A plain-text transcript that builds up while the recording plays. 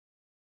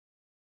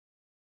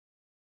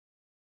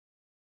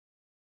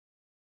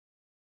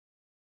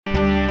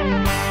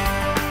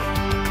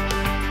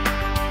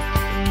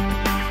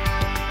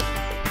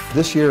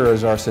This year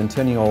is our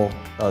centennial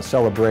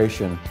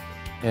celebration,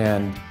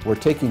 and we're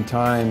taking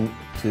time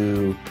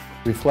to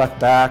reflect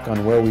back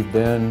on where we've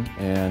been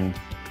and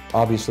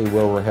obviously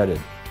where we're headed.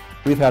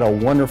 We've had a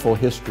wonderful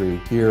history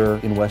here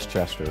in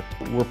Westchester.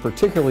 We're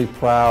particularly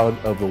proud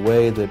of the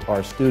way that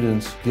our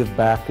students give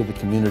back to the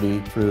community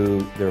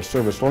through their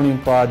service learning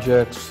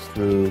projects,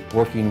 through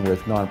working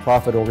with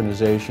nonprofit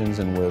organizations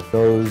and with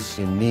those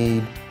in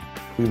need.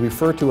 We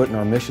refer to it in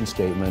our mission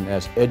statement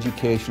as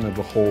education of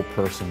the whole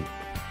person.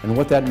 And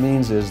what that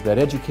means is that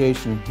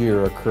education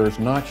here occurs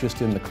not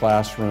just in the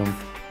classroom,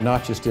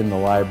 not just in the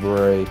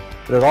library,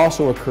 but it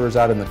also occurs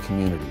out in the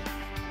community.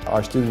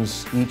 Our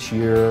students each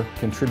year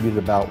contribute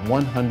about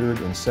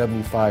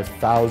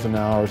 175,000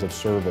 hours of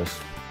service.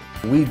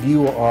 We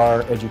view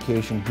our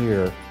education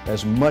here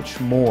as much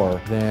more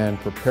than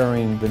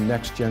preparing the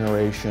next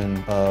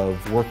generation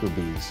of worker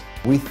bees.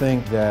 We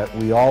think that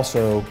we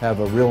also have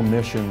a real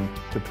mission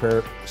to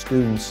prepare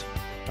students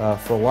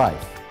for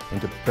life and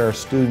to prepare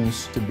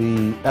students to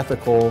be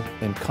ethical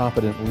and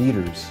competent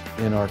leaders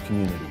in our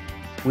community.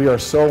 We are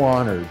so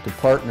honored to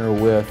partner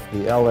with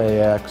the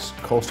LAX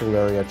Coastal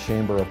Area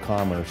Chamber of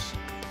Commerce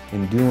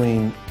in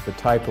doing the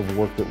type of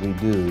work that we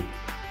do.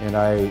 And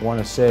I want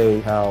to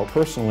say how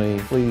personally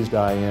pleased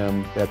I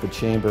am that the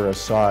Chamber has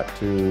sought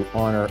to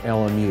honor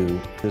LMU,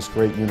 this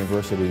great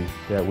university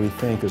that we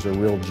think is a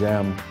real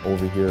gem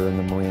over here in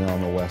the marina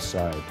on the west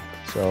side.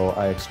 So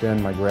I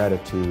extend my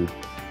gratitude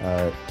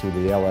to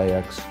the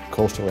LAX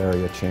Coastal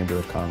Area Chamber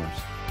of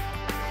Commerce.